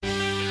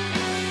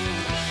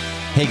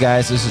Hey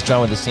guys, this is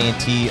John with the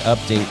Santee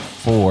update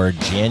for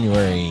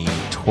January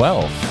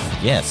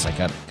 12th. Yes, I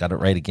got it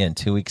right again,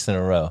 2 weeks in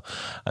a row.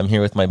 I'm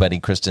here with my buddy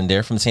Kristen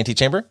Dare from the Santee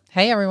Chamber.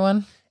 Hey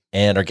everyone.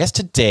 And our guest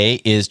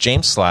today is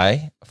James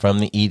Sly from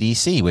the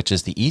EDC, which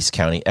is the East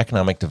County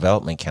Economic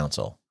Development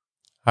Council.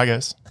 Hi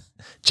guys.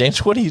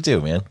 James, what do you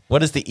do, man?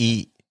 What is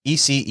the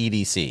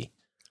ECEDC?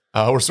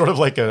 We're sort of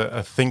like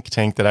a think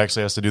tank that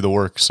actually has to do the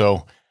work.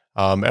 So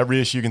every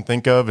issue you can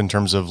think of in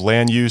terms of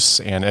land use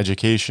and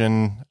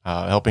education,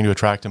 helping to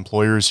attract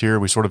employers here,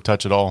 we sort of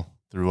touch it all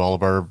through all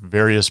of our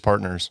various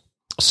partners.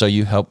 So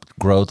you help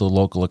grow the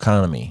local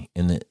economy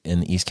in the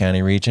East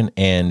County region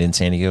and in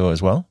San Diego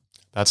as well?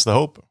 That's the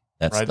hope.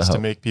 That's right? the Is hope.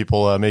 to make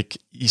people make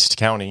East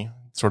County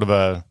sort of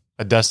a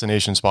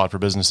destination spot for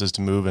businesses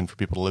to move and for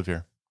people to live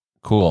here.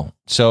 Cool.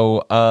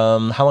 So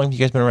how long have you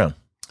guys been around?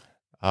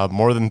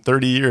 More than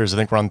 30 years. I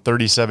think we're on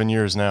 37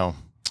 years now.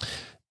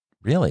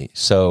 Really?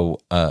 So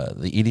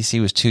the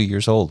EDC was 2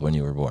 years old when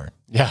you were born.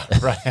 Yeah,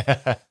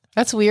 right.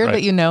 That's weird Right.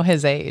 that you know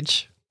his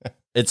age.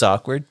 It's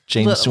awkward.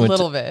 James A went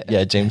little to, bit.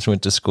 Yeah, James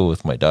went to school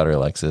with my daughter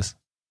Alexis.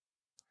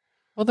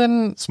 Well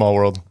then, Small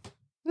world.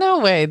 no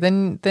way.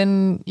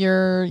 Then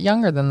you're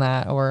younger than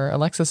that, or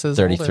Alexis is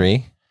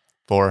 33,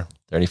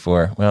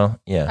 34. Well,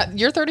 yeah.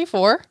 You're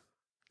 34?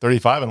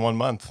 35 in 1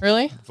 month.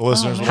 Really? The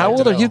listeners Oh, would How like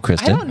old to are you, know.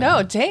 Kristen? I don't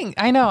know. Dang.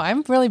 I know.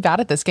 I'm really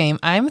bad at this game.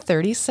 I'm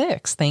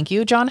 36. Thank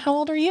you. John, how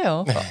old are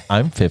you?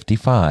 I'm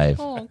 55.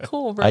 Oh,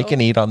 cool, bro. I can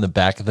eat on the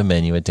back of the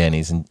menu at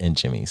Denny's and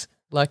Jimmy's.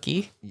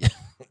 Lucky.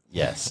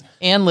 Yes.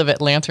 And live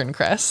at Lantern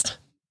Crest.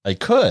 I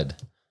could.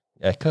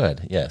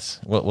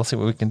 Yes. We'll see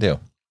what we can do.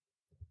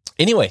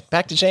 Anyway,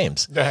 back to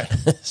James.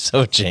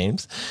 So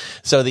James,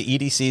 the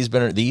EDC's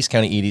been, the East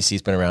County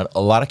EDC's been around.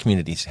 A lot of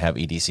communities have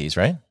EDCs,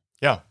 right?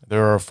 Yeah,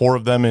 there are 4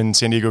 of them in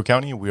San Diego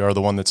County. We are the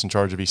one that's in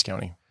charge of East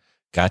County.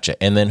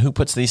 Gotcha. And then who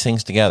puts these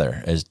things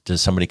together?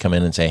 Does somebody come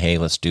in and say, "Hey,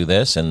 let's do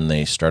this," and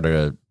they start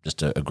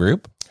just a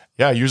group?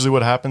 Yeah, usually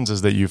what happens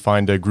is that you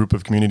find a group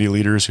of community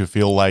leaders who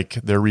feel like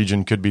their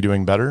region could be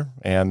doing better,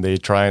 and they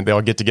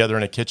all get together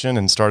in a kitchen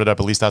and start it up.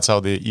 At least that's how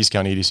the East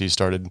County EDC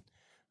started.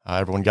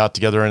 Everyone got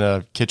together in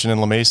a kitchen in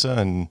La Mesa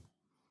and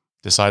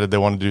decided they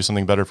wanted to do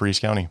something better for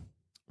East County.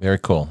 Very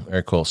cool.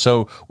 Very cool.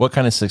 So what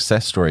kind of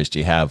success stories do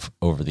you have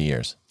over the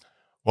years?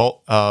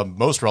 Well,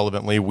 most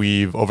relevantly,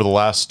 over the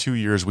last 2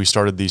 years, we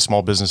started the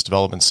Small Business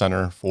Development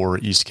Center for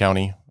East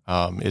County.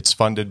 It's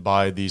funded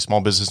by the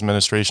Small Business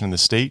Administration in the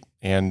state,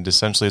 and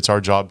essentially it's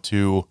our job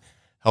to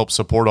help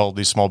support all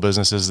these small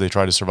businesses as they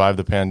try to survive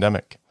the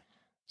pandemic.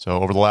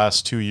 So over the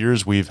last 2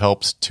 years, we've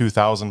helped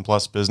 2,000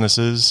 plus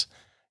businesses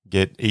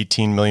get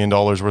 $18 million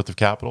worth of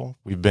capital.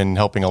 We've been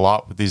helping a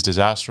lot with these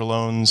disaster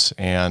loans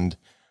and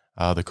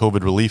the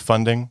COVID relief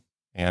funding,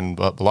 and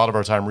a lot of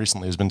our time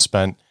recently has been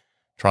spent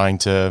trying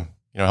to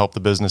help the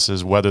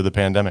businesses weather the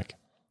pandemic.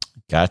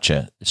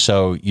 Gotcha.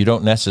 So you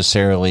don't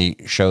necessarily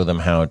show them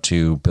how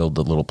to build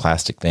the little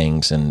plastic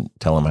things and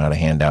tell them how to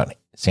hand out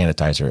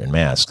sanitizer and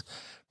masks,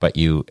 but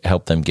you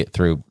help them get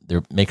through,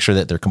 make sure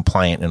that they're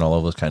compliant and all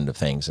of those kind of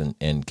things,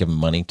 and give them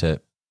money to.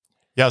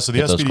 Yeah, so the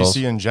hit those goals.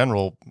 SBDC in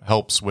general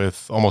helps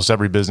with almost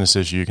every business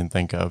issue you can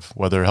think of,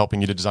 whether helping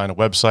you to design a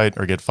website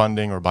or get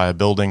funding or buy a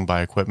building,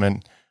 buy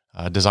equipment,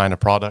 design a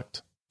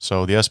product.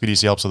 So the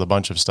SBDC helps with a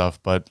bunch of stuff.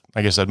 But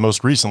like I said,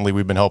 most recently,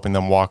 we've been helping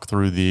them walk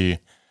through the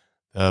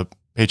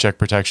Paycheck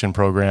Protection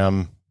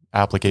Program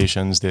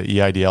applications, the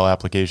EIDL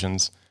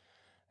applications,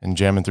 and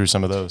jamming through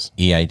some of those.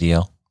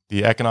 EIDL?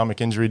 The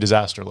Economic Injury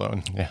Disaster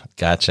Loan. Yeah.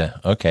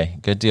 Gotcha. Okay,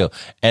 good deal.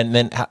 And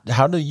then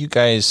how do you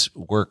guys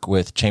work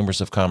with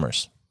Chambers of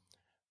Commerce?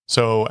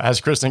 So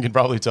as Kristen can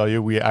probably tell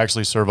you, we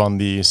actually serve on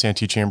the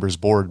Santee Chambers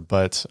board,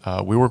 but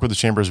we work with the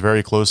Chambers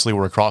very closely.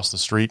 We're across the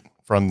street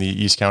from the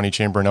East County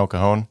Chamber in El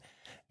Cajon.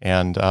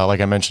 And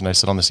like I mentioned, I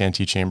sit on the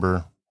Santee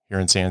Chamber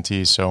here in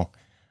Santee. So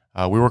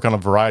we work on a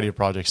variety of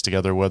projects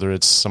together, whether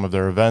it's some of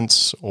their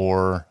events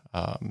or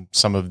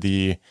some of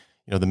the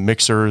the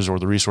mixers or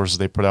the resources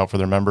they put out for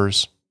their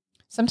members.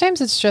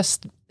 Sometimes it's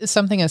just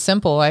something as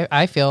simple,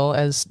 I feel,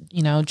 as,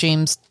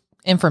 James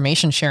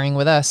information sharing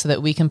with us so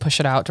that we can push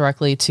it out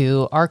directly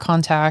to our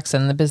contacts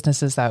and the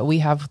businesses that we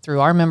have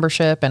through our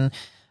membership, and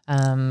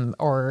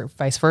or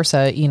vice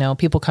versa,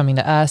 people coming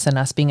to us and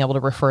us being able to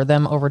refer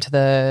them over to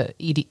the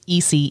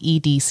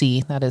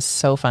ECEDC. That is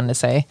so fun to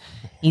say.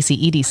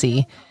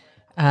 ECEDC.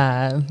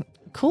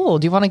 Cool.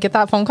 Do you want to get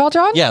that phone call,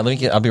 John? Yeah,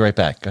 I'll be right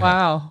back. Go ahead.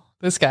 Wow.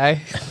 This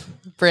guy,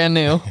 brand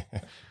new.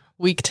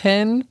 Week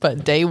 10,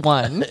 but day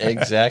 1.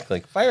 Exactly.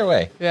 Fire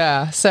away.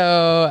 Yeah.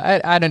 So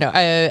I don't know.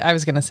 I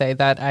was going to say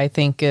that I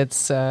think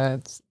it's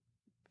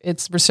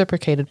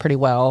reciprocated pretty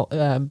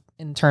well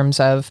in terms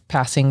of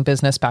passing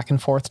business back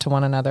and forth to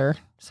one another.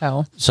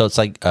 So it's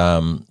like,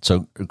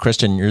 so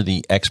Kristen, you're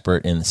the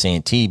expert in the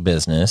Santee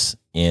business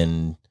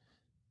in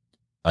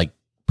like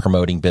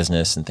promoting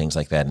business and things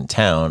like that in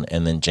town.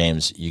 And then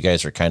James, you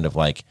guys are kind of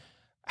like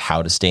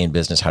how to stay in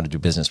business, how to do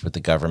business with the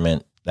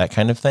government, that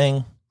kind of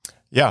thing.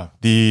 Yeah,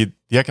 the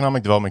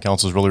Economic Development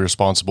Council is really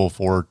responsible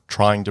for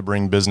trying to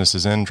bring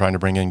businesses in, trying to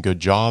bring in good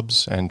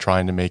jobs, and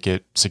trying to make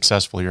it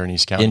successful here in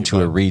East County.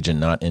 Into a region,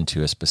 not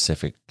into a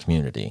specific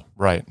community.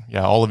 Right.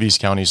 Yeah, all of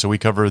East County. So we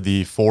cover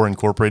the 4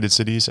 incorporated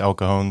cities: El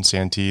Cajon,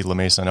 Santee, La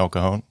Mesa, and El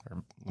Cajon,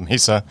 or La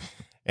Mesa,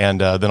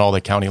 and then all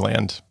the county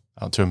land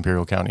out to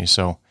Imperial County.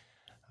 So,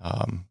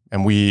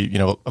 and we,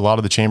 a lot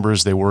of the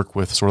chambers, they work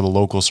with sort of the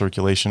local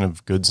circulation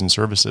of goods and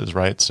services,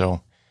 right?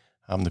 So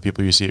the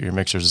people you see at your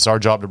mixers, it's our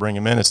job to bring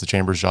them in. It's the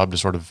chamber's job to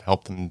sort of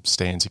help them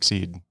stay and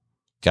succeed.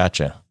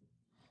 Gotcha.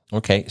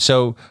 Okay.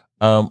 So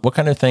what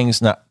kind of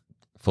things, not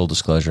full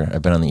disclosure,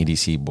 I've been on the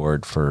EDC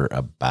board for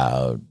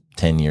about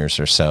 10 years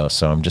or so.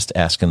 So I'm just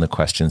asking the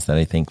questions that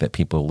I think that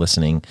people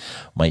listening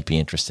might be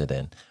interested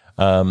in.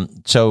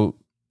 So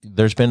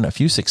there's been a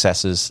few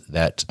successes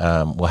that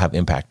will have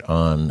impact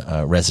on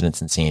residents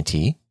in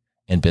Santee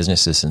and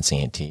businesses in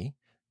Santee,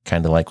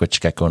 kind of like what you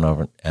got going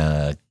over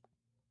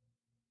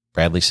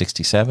Bradley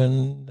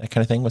 67, that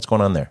kind of thing. What's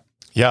going on there?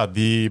 Yeah,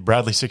 the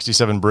Bradley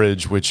 67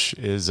 bridge, which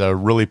is a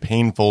really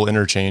painful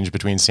interchange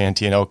between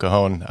Santee and El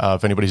Cajon.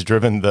 If anybody's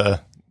driven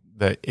the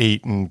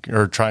 8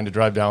 or trying to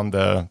drive down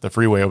the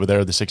freeway over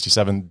there, the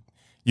 67,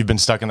 you've been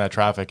stuck in that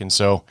traffic. And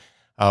so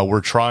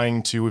we've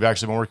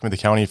actually been working with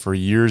the county for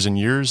years and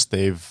years.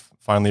 They've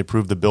finally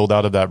approved the build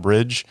out of that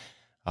bridge.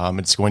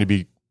 It's going to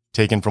be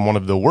taken from one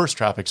of the worst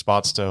traffic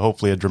spots to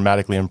hopefully a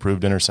dramatically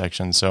improved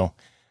intersection. So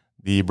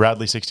the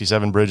Bradley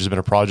 67 bridge has been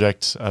a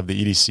project of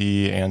the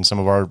EDC and some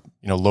of our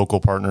local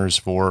partners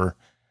for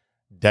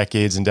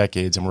decades and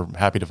decades, and we're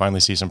happy to finally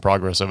see some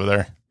progress over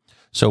there.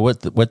 So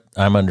what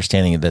I'm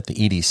understanding that the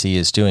EDC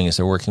is doing is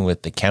they're working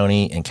with the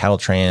county and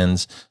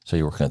Caltrans. So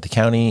you're working with the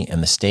county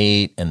and the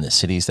state and the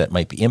cities that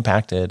might be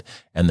impacted,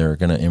 and they're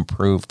going to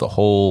improve the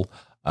whole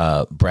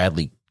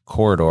Bradley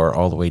corridor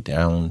all the way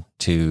down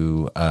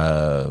to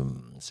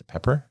is it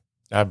Pepper?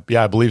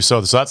 Yeah, I believe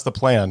so. So that's the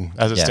plan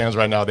as it stands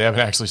right now. They haven't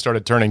actually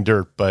started turning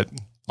dirt, but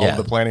all of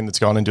the planning that's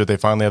gone into it, they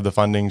finally have the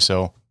funding.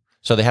 So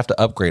they have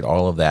to upgrade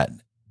all of that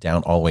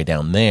down all the way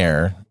down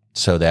there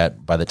so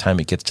that by the time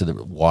it gets to the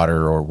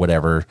water or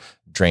whatever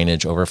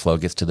drainage overflow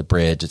gets to the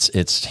bridge,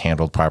 it's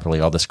handled properly,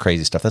 all this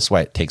crazy stuff. That's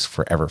why it takes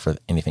forever for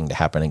anything to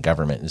happen in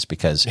government, is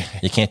because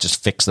you can't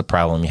just fix the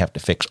problem. You have to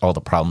fix all the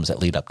problems that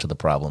lead up to the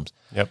problems.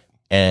 Yep.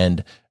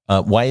 And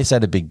why is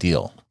that a big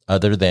deal?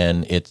 Other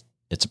than it's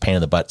a pain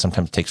in the butt.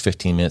 Sometimes it takes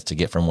 15 minutes to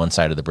get from one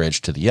side of the bridge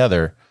to the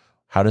other.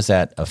 How does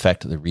that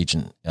affect the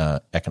region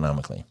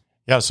economically?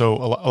 Yeah, so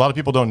a lot of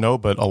people don't know,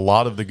 but a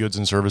lot of the goods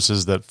and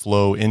services that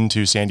flow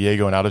into San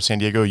Diego and out of San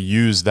Diego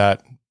use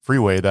that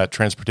freeway, that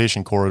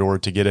transportation corridor,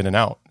 to get in and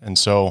out. And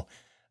so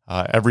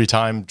every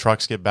time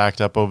trucks get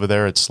backed up over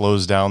there, it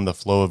slows down the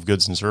flow of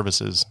goods and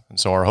services. And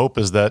so our hope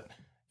is that,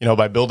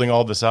 by building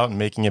all this out and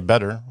making it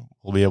better,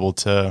 we'll be able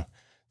to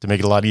make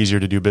it a lot easier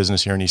to do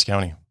business here in East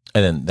County.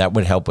 And then that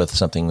would help with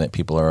something that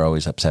people are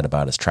always upset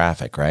about, is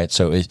traffic, right?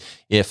 So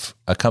if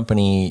a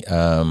company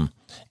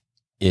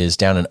is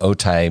down in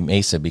Otay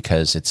Mesa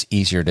because it's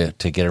easier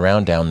to get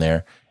around down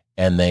there,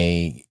 and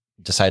they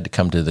decide to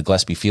come to the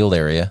Gillespie Field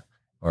area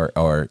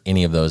or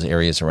any of those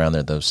areas around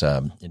there, those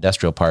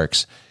industrial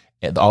parks,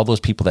 all those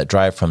people that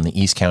drive from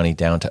the East County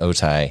down to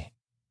Otay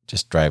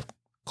just drive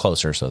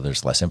closer, so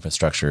there's less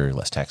infrastructure,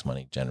 less tax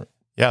money generated.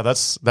 Yeah,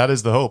 that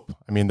is the hope.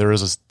 I mean, there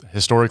is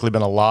historically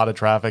been a lot of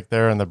traffic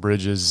there, and the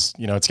bridge is,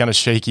 it's kind of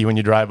shaky when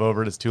you drive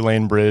over it. It's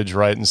 2-lane bridge,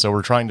 right? And so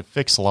we're trying to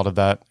fix a lot of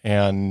that.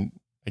 And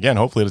again,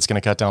 hopefully it's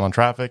going to cut down on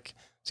traffic.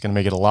 It's going to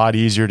make it a lot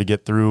easier to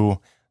get through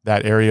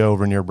that area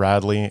over near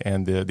Bradley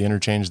and the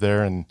interchange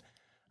there. And,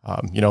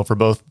 for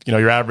both,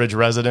 your average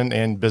resident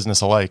and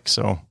business alike.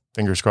 So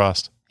fingers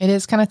crossed. It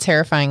is kind of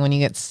terrifying when you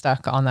get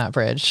stuck on that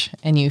bridge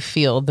and you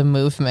feel the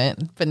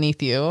movement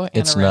beneath you.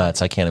 It's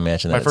nuts. I can't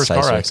imagine that. My first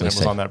car accident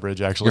was on that bridge,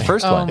 actually. Your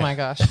first one? Oh my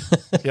gosh.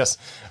 Yes.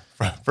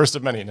 First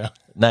of many now.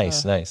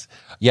 Nice.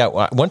 Yeah.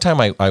 One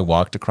time I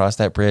walked across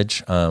that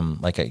bridge.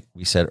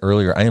 We said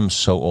earlier, I am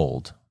so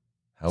old.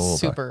 How old?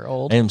 Super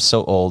old. I am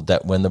so old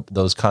that when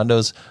those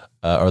condos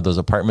or those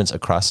apartments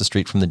across the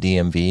street from the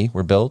DMV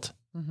were built,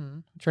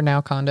 which are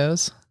now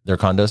condos. They're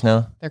condos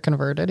now? They're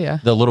converted, yeah.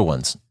 The little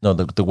ones. No,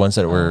 the ones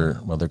that were,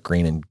 they're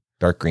green and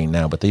dark green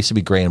now, but they used to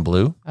be gray and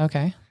blue.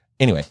 Okay.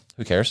 Anyway,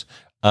 who cares?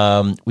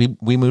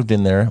 We moved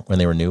in there when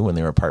they were new, when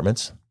they were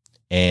apartments,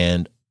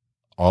 and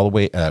all the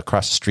way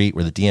across the street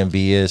where the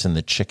DMV is and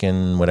the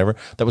chicken, whatever,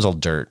 that was all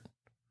dirt.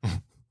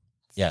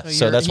 Yeah.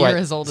 So that's why you're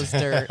as old as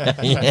dirt.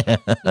 Yeah,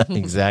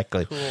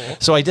 exactly. Cool.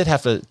 So I did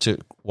have to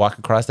walk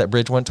across that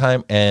bridge one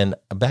time, and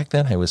back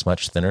then I was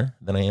much thinner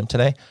than I am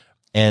today.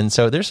 And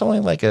so there's only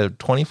like a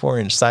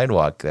 24-inch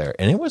sidewalk there.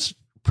 And it was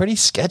pretty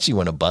sketchy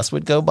when a bus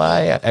would go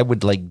by. I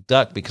would like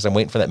duck because I'm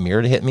waiting for that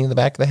mirror to hit me in the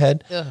back of the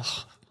head. Ugh.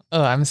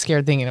 Oh, I'm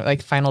scared thinking of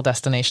like Final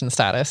Destination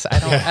status.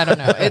 I don't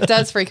know. It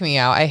does freak me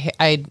out.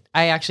 I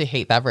actually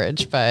hate that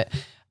bridge, but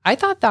I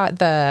thought that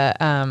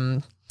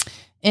the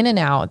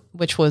In-N-Out,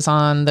 which was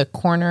on the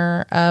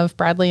corner of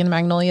Bradley and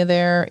Magnolia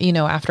there,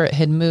 after it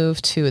had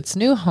moved to its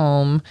new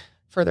home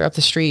further up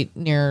the street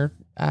near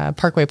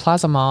Parkway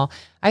Plaza Mall,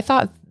 I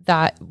thought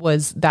that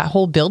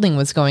whole building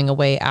was going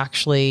away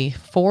actually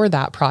for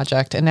that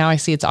project. And now I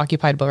see it's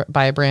occupied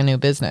by a brand new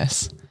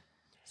business.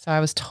 So I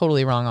was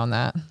totally wrong on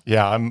that.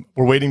 Yeah,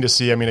 we're waiting to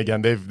see. I mean,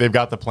 again, they've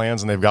got the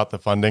plans and they've got the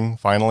funding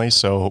finally,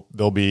 so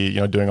they'll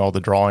be doing all the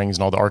drawings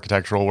and all the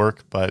architectural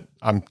work. But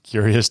I'm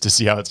curious to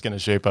see how it's going to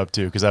shape up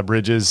too, because that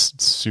bridge is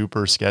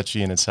super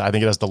sketchy, and I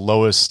think it has the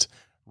lowest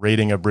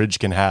rating a bridge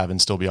can have and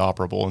still be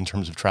operable in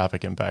terms of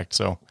traffic impact.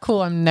 So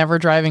cool. I'm never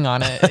driving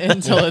on it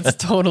until it's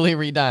totally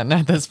redone.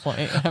 At this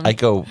point,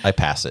 I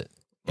pass it.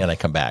 And I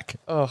come back.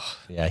 Oh,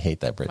 yeah, I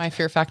hate that bridge. My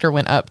fear factor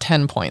went up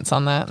 10 points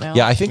on that now.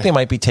 Yeah, I think they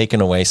might be taking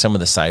away some of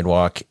the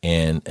sidewalk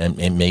and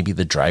maybe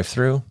the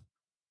drive-through,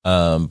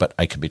 but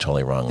I could be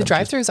totally wrong. The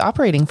drive-through is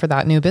operating for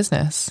that new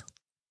business,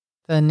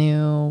 the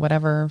new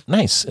whatever.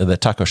 Nice, the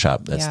taco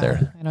shop that's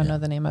there. I don't know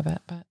the name of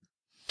it, but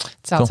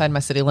it's outside my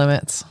city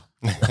limits.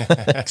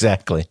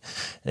 Exactly,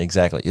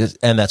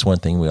 and that's one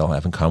thing we all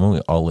have in common. We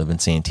all live in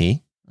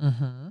Santee.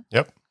 Mm-hmm.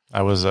 Yep,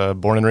 I was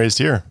born and raised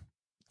here.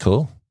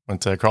 Cool.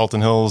 Went to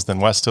Carlton Hills, then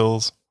West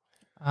Hills.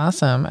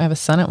 Awesome. I have a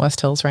son at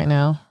West Hills right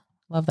now.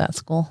 Love that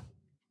school.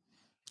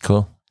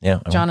 Cool. Yeah.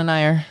 John and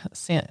I are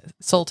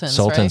Sultans.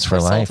 Sultans right?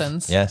 for life.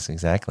 Sultans. Yes,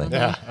 exactly. Mm-hmm.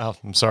 Yeah. Oh,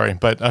 I'm sorry,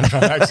 but I'm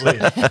actually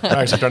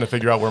trying to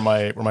figure out where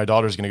my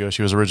daughter's going to go.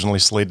 She was originally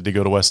slated to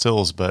go to West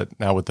Hills, but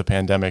now with the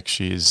pandemic,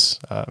 she's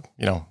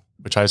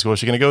which high school is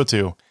she going to go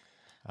to?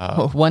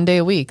 One day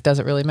a week. Does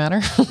it really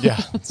matter? Yeah,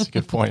 that's a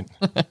good point.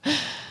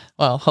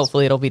 Well,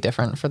 hopefully it'll be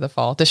different for the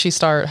fall. Does she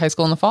start high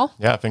school in the fall?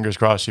 Yeah, fingers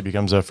crossed she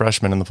becomes a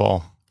freshman in the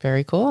fall.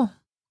 Very cool.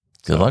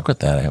 Good luck with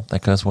that. I hope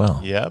that goes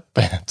well. Yep.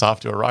 It's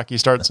off to a rocky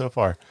start so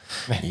far.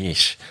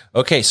 Yeesh.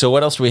 Okay, so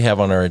what else do we have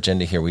on our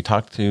agenda here? We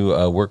talked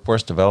to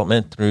workforce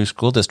development through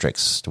school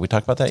districts. Did we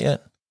talk about that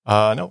yet?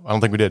 No, I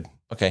don't think we did.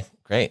 Okay,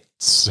 great.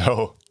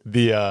 So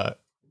the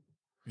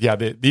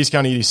East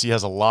County EDC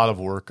has a lot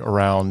of work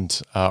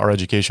around our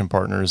education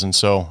partners. And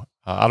so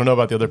I don't know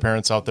about the other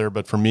parents out there,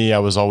 but for me, I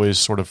was always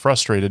sort of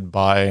frustrated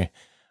by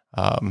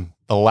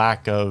the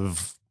lack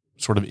of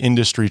sort of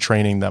industry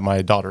training that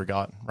my daughter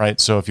got, right?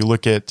 So if you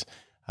look at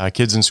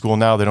kids in school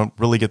now, they don't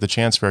really get the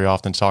chance very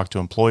often to talk to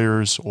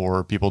employers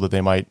or people that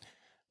they might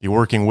be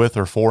working with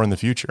or for in the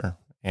future.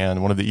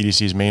 And one of the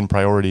EDC's main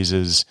priorities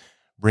is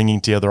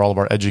bringing together all of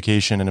our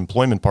education and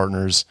employment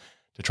partners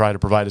to try to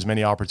provide as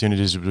many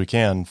opportunities as we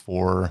can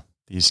for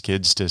these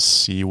kids to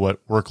see what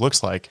work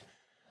looks like.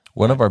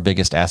 One of our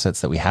biggest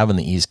assets that we have in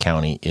the East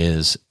County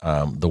is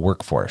the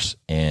workforce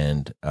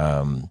and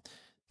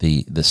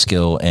the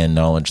skill and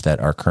knowledge that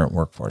our current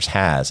workforce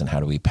has, and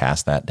how do we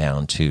pass that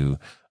down to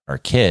our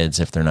kids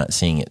if they're not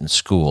seeing it in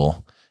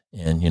school.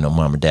 And,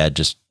 mom and dad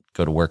just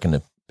go to work in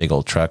a big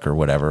old truck or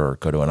whatever, or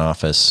go to an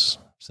office,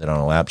 sit on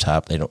a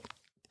laptop. They don't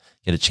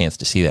get a chance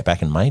to see that.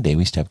 Back in my day,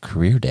 we used to have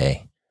career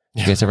day.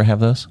 You guys ever have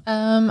those?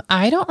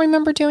 I don't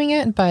remember doing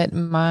it, but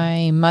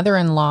my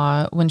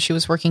mother-in-law, when she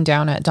was working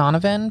down at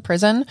Donovan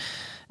Prison,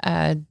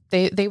 they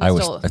were I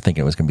was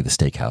thinking it was going to be the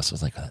steakhouse. I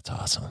was like, oh, that's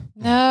awesome.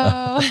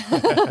 No,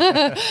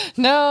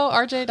 no,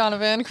 RJ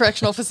Donovan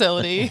Correctional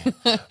Facility.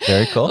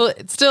 Very cool. Well,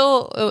 it's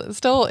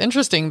still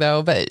interesting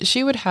though, but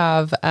she would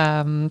have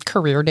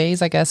career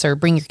days, I guess, or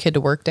bring your kid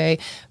to work day.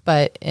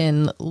 But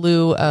in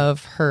lieu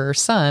of her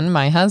son,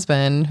 my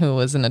husband, who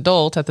was an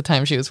adult at the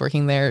time she was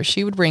working there,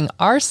 she would bring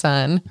our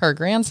son, her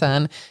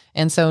grandson.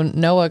 And so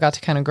Noah got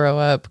to kind of grow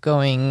up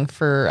going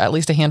for at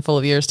least a handful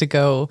of years to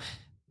go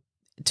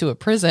to a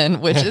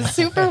prison, which is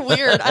super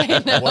weird. I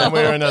know. One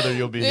way or another,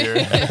 you'll be here.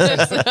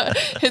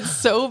 It's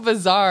so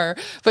bizarre.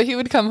 But he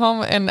would come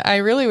home and I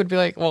really would be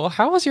like, well,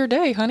 how was your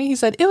day, honey? He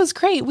said, it was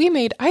great. We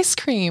made ice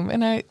cream.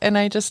 And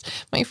I just,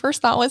 my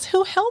first thought was,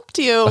 who helped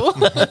you?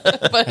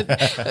 But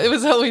it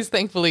was always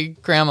thankfully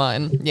grandma.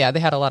 And yeah,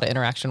 they had a lot of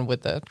interaction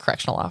with the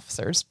correctional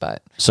officers,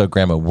 but. So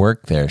grandma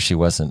worked there. She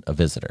wasn't a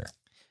visitor.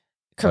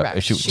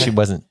 Correct. She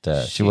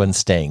wasn't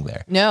staying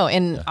there. No,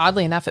 and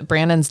oddly enough,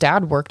 Brandon's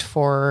dad worked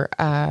for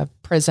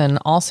prison.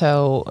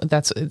 Also,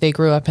 they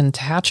grew up in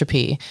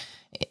Tehachapi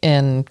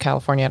in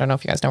California. I don't know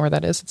if you guys know where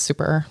that is. It's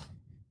super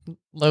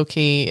low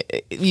key.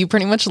 You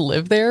pretty much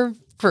live there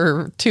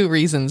for two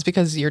reasons,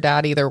 because your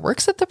dad either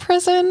works at the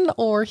prison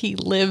or he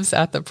lives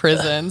at the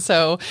prison.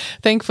 So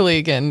thankfully,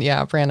 again,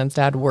 yeah, Brandon's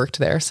dad worked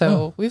there.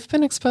 So we've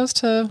been exposed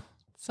to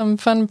some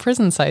fun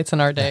prison sites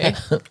in our day.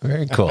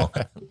 Very cool.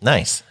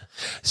 Nice.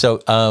 So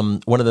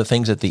one of the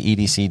things that the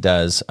EDC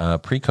does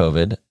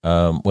pre-COVID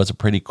was a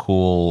pretty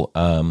cool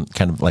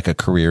kind of like a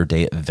career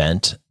day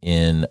event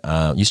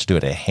used to do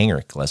it at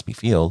Hangar Gillespie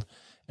Field,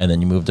 and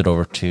then you moved it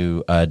over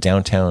to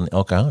downtown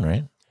El Cajon,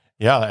 right?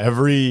 Yeah,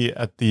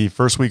 at the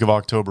first week of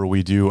October,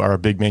 we do our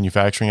big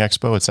manufacturing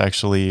expo. It's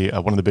actually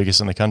one of the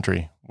biggest in the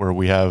country, where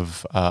we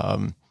have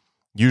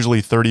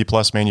usually 30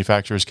 plus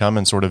manufacturers come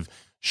and sort of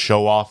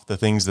show off the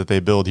things that they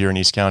build here in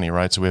East County,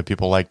 right? So we have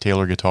people like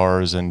Taylor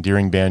Guitars and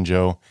Deering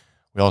Banjo.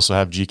 We also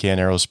have GKN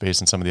Aerospace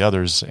and some of the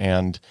others.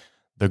 And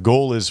the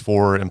goal is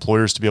for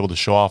employers to be able to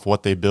show off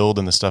what they build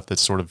and the stuff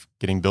that's sort of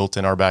getting built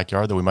in our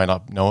backyard that we might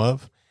not know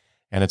of.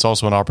 And it's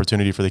also an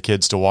opportunity for the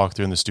kids to walk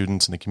through and the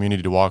students and the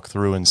community to walk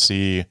through and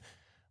see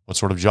what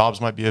sort of jobs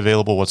might be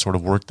available, what sort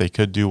of work they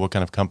could do, what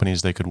kind of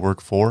companies they could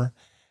work for,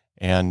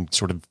 and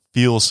sort of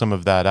feel some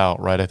of that out,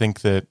 right? I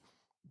think that,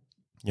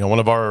 one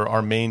of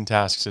our main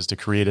tasks is to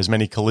create as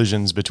many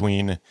collisions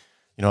between,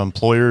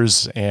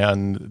 employers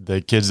and the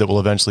kids that will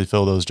eventually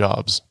fill those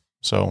jobs.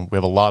 So we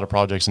have a lot of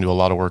projects and do a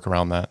lot of work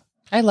around that.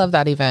 I love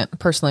that event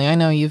personally. I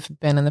know you've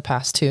been in the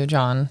past too,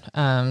 John,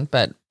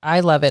 but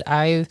I love it.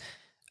 I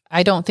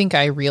don't think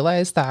I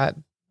realized that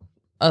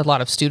a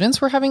lot of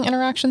students were having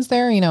interactions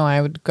there.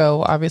 I would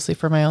go obviously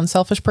for my own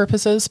selfish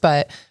purposes,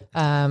 but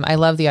I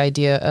love the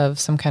idea of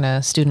some kind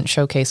of student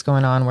showcase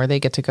going on where they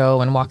get to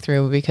go and walk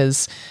through,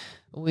 because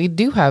we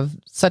do have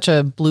such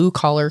a blue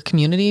collar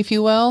community, if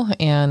you will.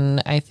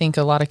 And I think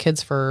a lot of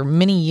kids for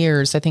many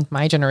years, I think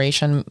my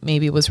generation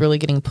maybe was really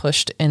getting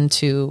pushed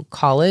into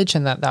college,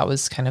 and that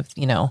was kind of,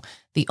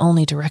 the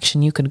only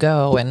direction you could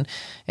go. And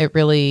it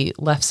really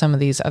left some of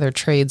these other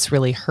trades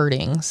really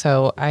hurting.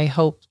 So I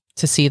hope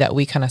to see that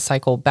we kind of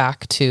cycle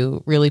back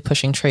to really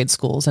pushing trade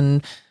schools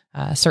and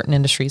certain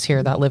industries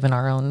here that live in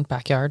our own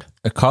backyard.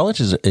 College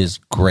is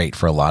great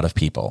for a lot of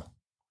people,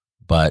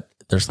 but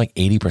there's like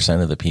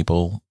 80% of the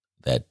people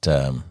that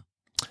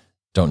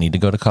don't need to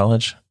go to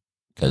college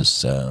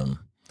because,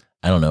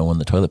 I don't know, when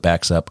the toilet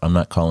backs up, I'm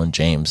not calling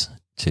James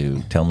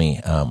to tell me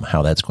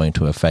how that's going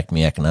to affect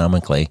me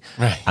economically.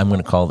 Right. I'm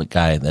going to call the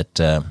guy that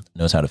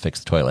knows how to fix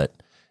the toilet.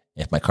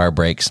 If my car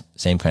breaks,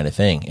 same kind of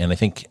thing. And I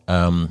think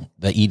the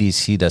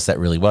EDC does that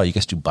really well. You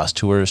guys do bus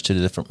tours to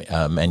the different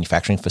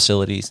manufacturing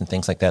facilities and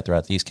things like that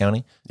throughout the East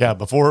County? Yeah,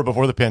 before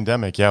the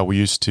pandemic, we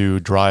used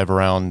to drive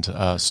around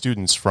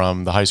students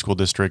from the high school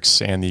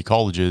districts and the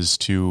colleges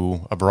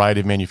to a variety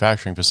of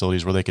manufacturing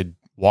facilities where they could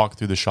walk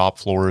through the shop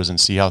floors and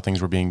see how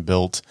things were being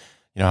built,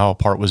 how a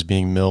part was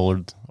being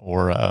milled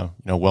or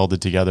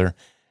welded together.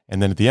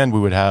 And then at the end,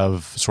 we would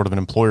have sort of an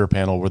employer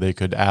panel where they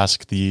could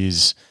ask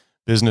these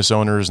business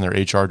owners and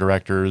their HR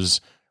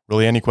directors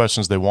really any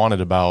questions they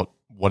wanted about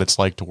what it's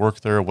like to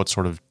work there, what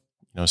sort of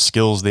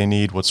skills they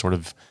need, what sort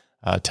of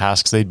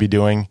tasks they'd be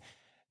doing.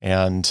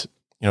 And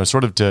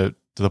sort of to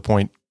the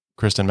point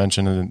Kristen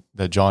mentioned and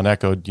that John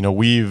echoed,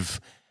 if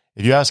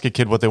you ask a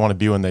kid what they want to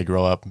be when they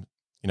grow up,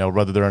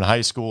 whether they're in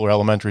high school or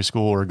elementary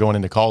school or going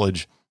into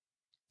college,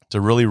 it's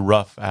a really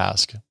rough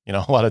ask.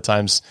 A lot of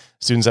times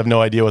students have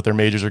no idea what their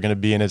majors are going to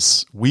be,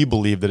 and we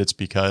believe that it's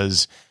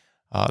because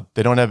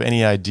they don't have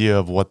any idea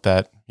of what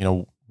that,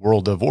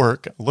 world of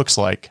work looks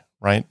like,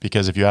 right?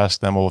 Because if you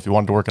ask them, well, if you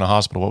wanted to work in a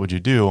hospital, what would you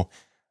do?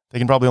 They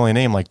can probably only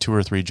name like 2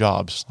 or 3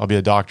 jobs. I'll be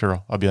a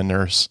doctor. I'll be a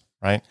nurse,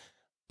 right?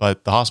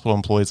 But the hospital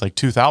employs like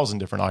 2,000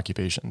 different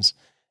occupations.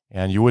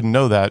 And you wouldn't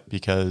know that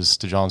because,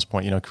 to John's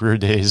point, career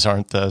days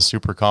aren't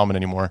super common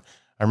anymore.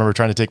 I remember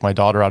trying to take my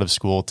daughter out of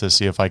school to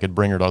see if I could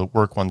bring her to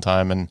work one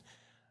time, and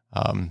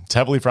it's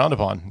heavily frowned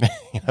upon.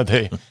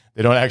 They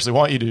don't actually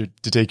want you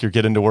to take your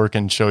kid into work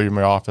and show you in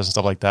your office and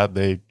stuff like that.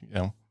 They,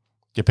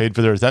 get paid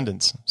for their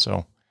attendance.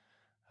 So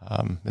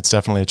it's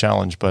definitely a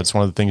challenge, but it's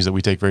one of the things that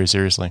we take very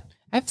seriously.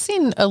 I've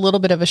seen a little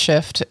bit of a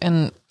shift,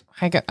 and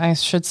I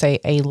should say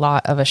a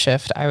lot of a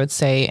shift, I would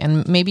say.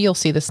 And maybe you'll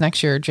see this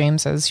next year,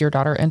 James, as your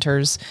daughter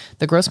enters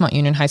the Grossmont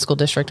Union High School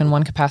District in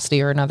one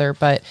capacity or another.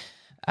 But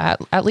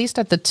at least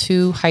at the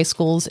 2 high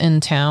schools in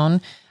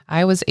town,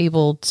 I was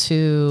able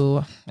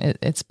to,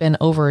 it's been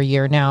over a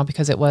year now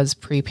because it was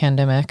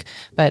pre-pandemic,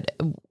 but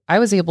I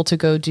was able to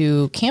go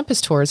do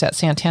campus tours at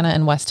Santana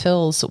and West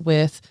Hills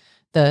with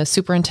the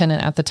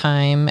superintendent at the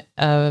time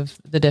of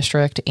the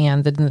district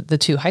and the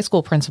 2 high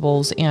school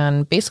principals,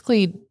 and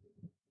basically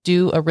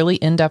do a really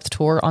in-depth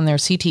tour on their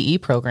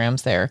CTE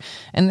programs there.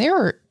 And they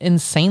were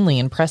insanely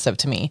impressive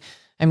to me.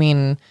 I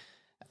mean,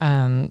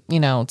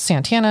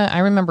 Santana, I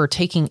remember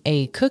taking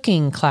a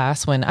cooking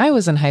class when I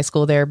was in high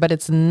school there, but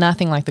it's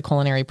nothing like the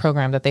culinary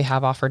program that they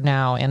have offered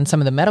now. And some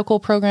of the medical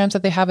programs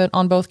that they have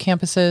on both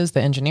campuses,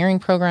 the engineering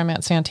program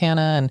at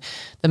Santana and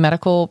the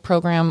medical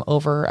program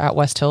over at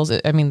West Hills.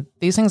 I mean,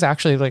 these things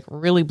actually like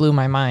really blew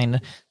my mind.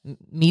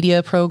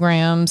 Media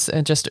programs,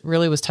 it just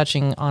really was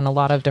touching on a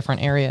lot of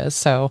different areas.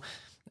 So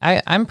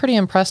I'm pretty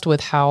impressed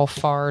with how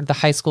far the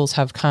high schools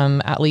have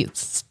come, at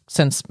least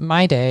since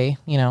my day,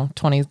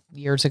 20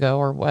 years ago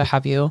or what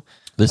have you.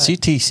 The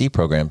CTC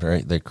programs,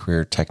 right? The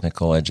career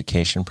technical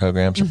education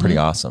programs are pretty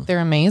awesome. They're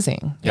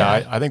amazing.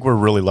 Yeah, I think we're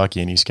really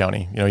lucky in East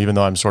County. Even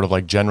though I'm sort of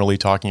like generally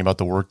talking about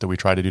the work that we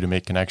try to do to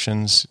make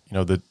connections,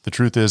 the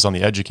truth is on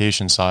the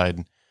education side,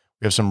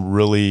 we have some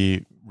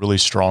really, really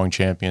strong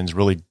champions,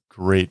 really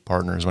great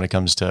partners when it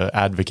comes to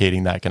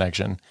advocating that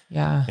connection.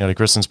 Yeah. To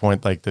Kristen's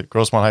point, like the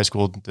Grossmont High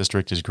School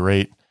District is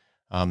great.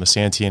 The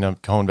Santana,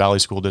 Cajon Valley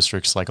School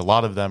Districts, like a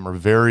lot of them are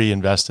very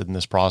invested in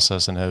this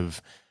process and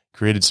have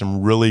created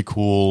some really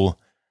cool,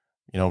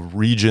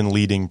 region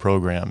leading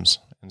programs.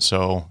 And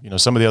so,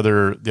 some of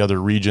the other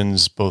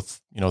regions,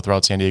 both,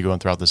 throughout San Diego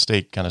and throughout the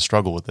state kind of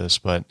struggle with this,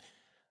 but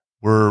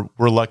we're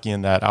lucky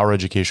in that our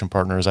education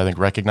partners, I think,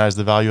 recognize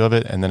the value of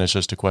it. And then it's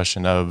just a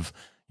question of,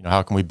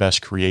 how can we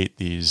best create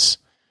these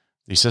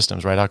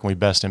systems, right? How can we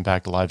best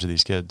impact the lives of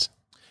these kids?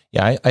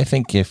 Yeah, I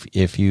think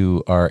if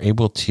you are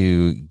able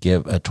to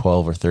give a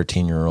 12 or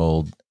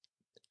 13-year-old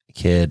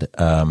kid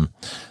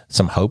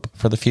some hope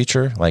for the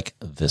future. Like,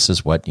 this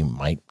is what you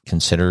might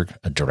consider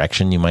a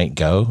direction you might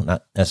go,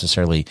 not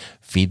necessarily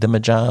feed them a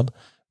job,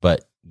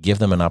 but give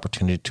them an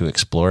opportunity to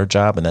explore a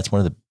job. And that's one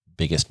of the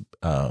biggest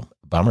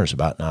bummers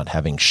about not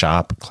having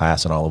shop,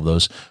 class, and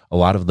a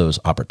lot of those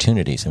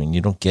opportunities. I mean,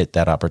 you don't get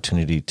that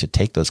opportunity to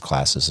take those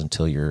classes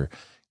until you're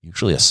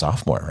usually a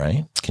sophomore,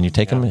 right? Can you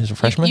take them as a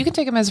freshman? You can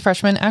take them as a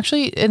freshman.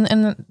 Actually,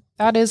 and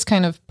that is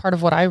kind of part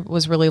of what I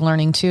was really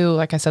learning too.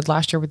 Like I said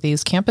last year with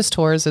these campus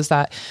tours, is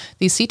that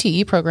these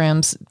CTE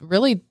programs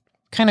really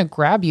kind of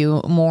grab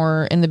you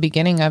more in the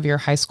beginning of your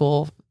high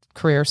school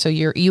career. So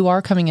you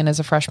are coming in as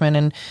a freshman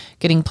and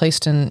getting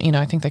placed in,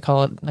 I think they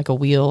call it like a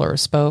wheel or a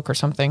spoke or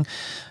something,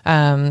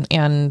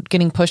 and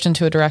getting pushed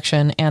into a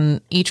direction,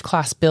 and each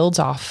class builds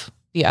off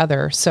the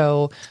other.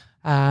 So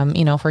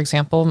for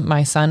example,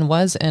 my son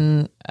was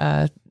in,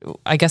 I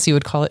guess you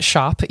would call it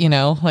shop,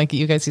 like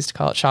you guys used to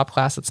call it shop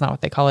class. It's not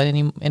what they call it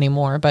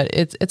anymore, but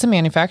it's a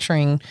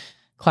manufacturing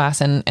class.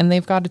 And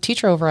they've got a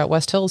teacher over at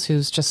West Hills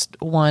who's just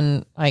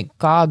won like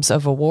gobs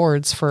of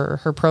awards for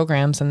her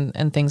programs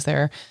and things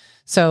there.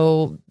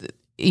 So,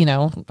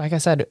 like I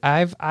said,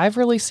 I've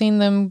really seen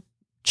them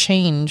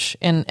change,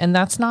 and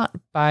that's not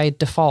by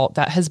default.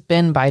 That has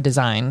been by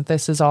design.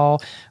 This is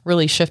all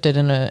really shifted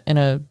in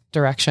a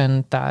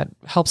direction that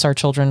helps our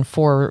children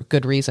for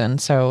good reason.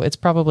 So it's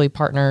probably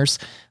partners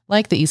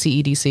like the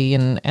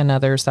ECEDC and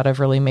others that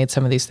have really made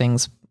some of these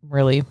things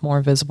really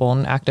more visible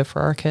and active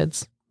for our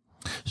kids.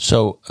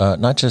 So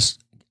not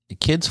just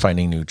kids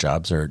finding new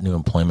jobs or new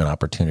employment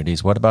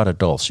opportunities. What about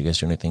adults? You guys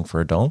do anything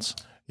for adults?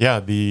 Yeah,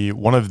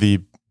 one of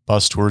the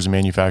bus tours and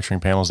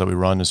manufacturing panels that we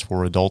run is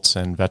for adults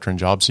and veteran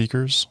job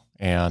seekers.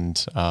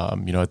 And,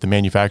 at the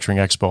Manufacturing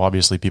Expo,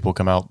 obviously people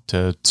come out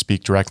to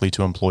speak directly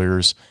to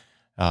employers.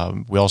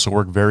 We also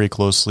work very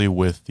closely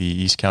with the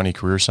East County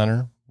Career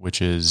Center,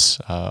 which is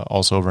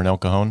also over in El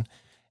Cajon,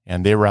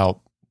 and they route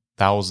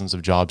thousands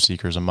of job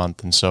seekers a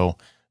month. And so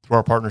through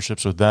our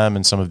partnerships with them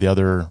and some of the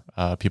other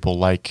people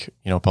like,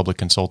 Public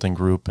Consulting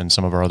Group and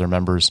some of our other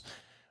members,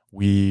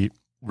 we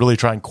really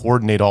try and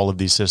coordinate all of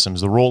these systems.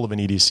 The role of an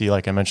EDC,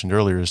 like I mentioned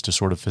earlier, is to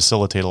sort of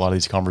facilitate a lot of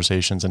these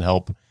conversations and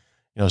help,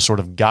 sort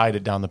of guide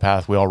it down the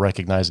path we all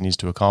recognize it needs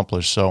to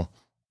accomplish. So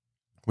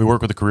we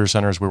work with the career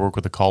centers, we work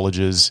with the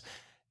colleges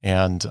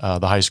and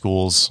the high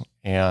schools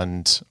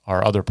and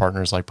our other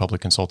partners like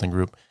Public Consulting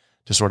Group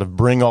to sort of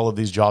bring all of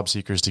these job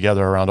seekers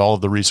together around all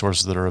of the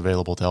resources that are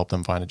available to help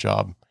them find a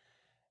job.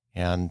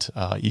 And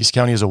East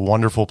County is a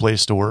wonderful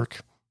place to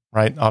work,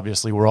 right?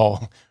 Obviously, we're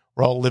all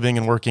living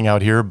and working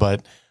out here,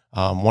 but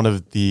one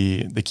of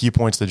the key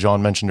points that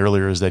John mentioned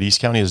earlier is that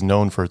East County is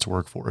known for its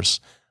workforce.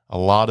 A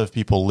lot of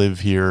people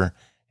live here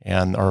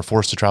and are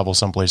forced to travel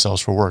someplace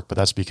else for work, but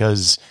that's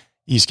because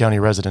East County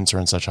residents are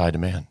in such high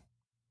demand.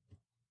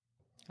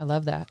 I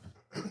love that.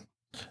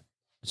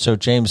 So,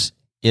 James,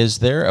 is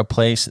there a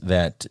place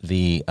that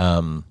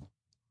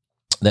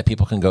that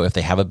people can go if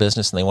they have a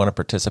business and they want to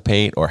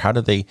participate, or how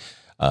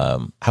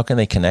can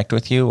they connect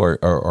with you, or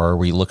are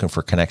we looking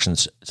for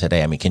connections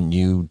today? I mean, can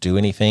you do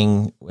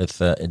anything with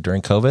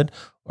during COVID?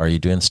 Or are you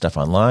doing stuff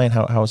online?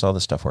 How is all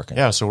this stuff working?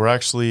 Yeah, so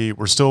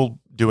we're still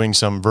doing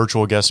some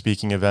virtual guest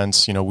speaking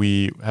events.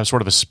 We have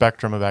sort of a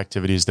spectrum of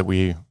activities that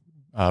we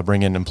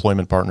bring in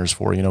employment partners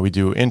for. We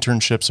do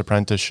internships,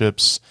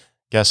 apprenticeships,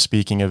 guest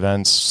speaking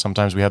events.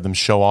 Sometimes we have them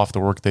show off the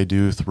work they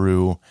do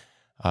through,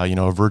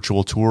 a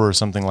virtual tour or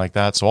something like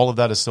that. So all of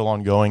that is still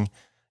ongoing.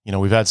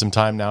 We've had some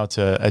time now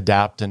to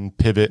adapt and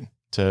pivot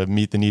to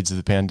meet the needs of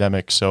the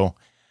pandemic. So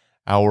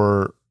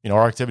our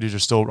activities are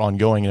still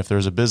ongoing. And if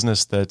there's a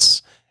business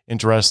that's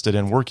interested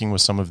in working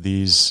with some of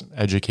these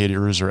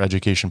educators or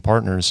education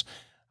partners,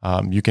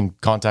 you can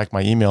contact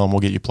my email and we'll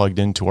get you plugged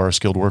into our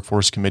skilled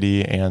workforce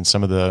committee and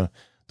some of the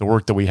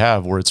work that we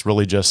have, where it's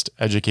really just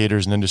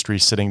educators and industry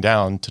sitting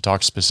down to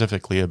talk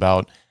specifically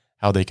about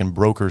how they can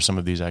broker some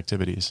of these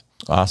activities.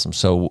 Awesome.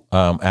 So,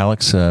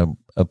 Alex,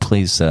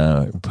 please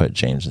put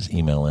James's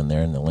email in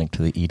there and the link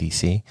to the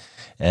EDC.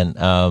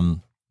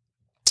 And,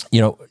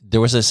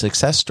 there was a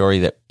success story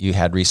that you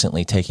had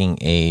recently taking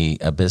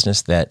a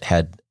business that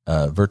had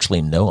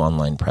virtually no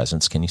online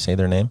presence. Can you say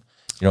their name?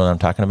 You know what I'm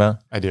talking about?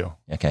 I do.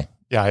 Okay.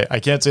 Yeah, I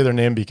can't say their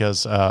name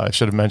because I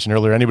should have mentioned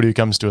earlier, anybody who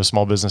comes to a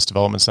small business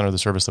development center, the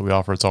service that we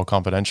offer, it's all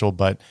confidential.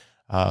 But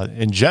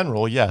in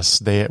general,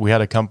 yes, we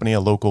had a company, a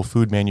local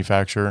food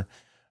manufacturer,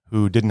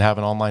 who didn't have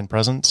an online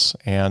presence.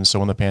 And so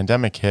when the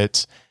pandemic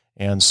hit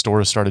and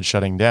stores started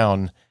shutting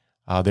down,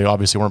 they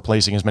obviously weren't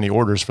placing as many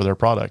orders for their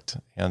product.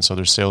 And so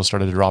their sales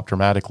started to drop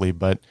dramatically.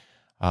 But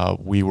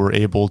we were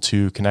able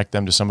to connect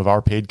them to some of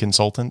our paid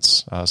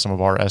consultants, some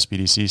of our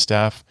SBDC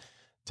staff,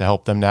 to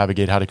help them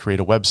navigate how to create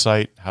a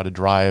website, how to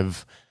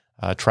drive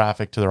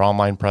traffic to their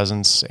online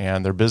presence,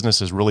 and their business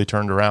has really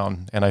turned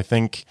around. And I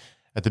think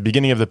at the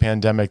beginning of the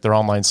pandemic, their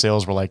online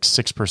sales were like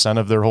 6%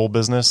 of their whole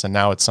business, and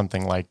now it's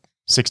something like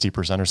 60%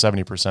 or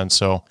 70%.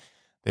 So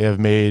they have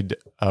made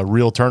a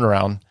real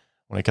turnaround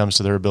when it comes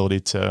to their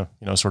ability to,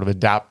 sort of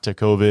adapt to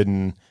COVID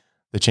and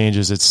the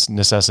changes it's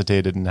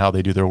necessitated in how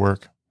they do their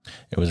work.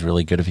 It was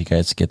really good of you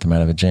guys to get them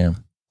out of a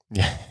jam.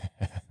 Yeah.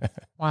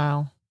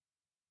 Wow.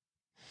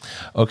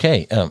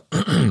 Okay.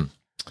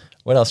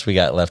 What else we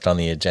got left on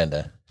the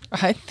agenda?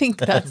 I think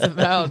that's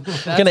about.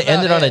 We're going to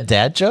end it on a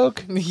dad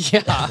joke?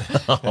 Yeah.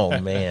 Oh,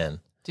 man.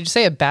 Did you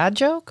say a bad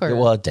joke or?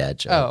 Well, a dad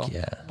joke. Oh,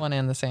 Yeah. one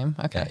and the same.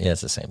 Okay. Yeah,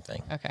 it's the same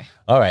thing. Okay.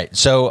 All right.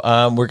 So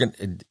we're going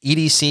to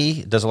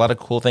EDC does a lot of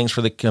cool things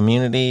for the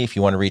community. If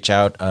you want to reach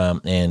out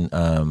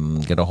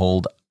and get a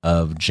hold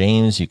of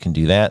James, you can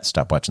do that.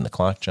 Stop watching the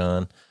clock,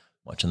 John.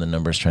 Watching the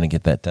numbers, trying to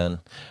get that done.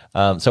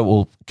 So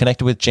we'll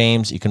connect with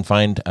James. You can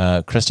find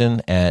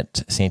Kristen at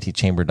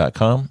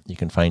santychamber.com. You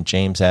can find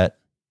James at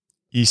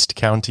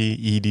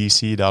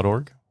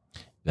eastcountyedc.org.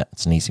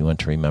 That's an easy one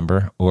to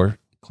remember. Or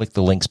click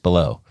the links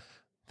below.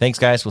 Thanks,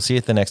 guys. We'll see you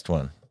at the next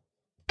one.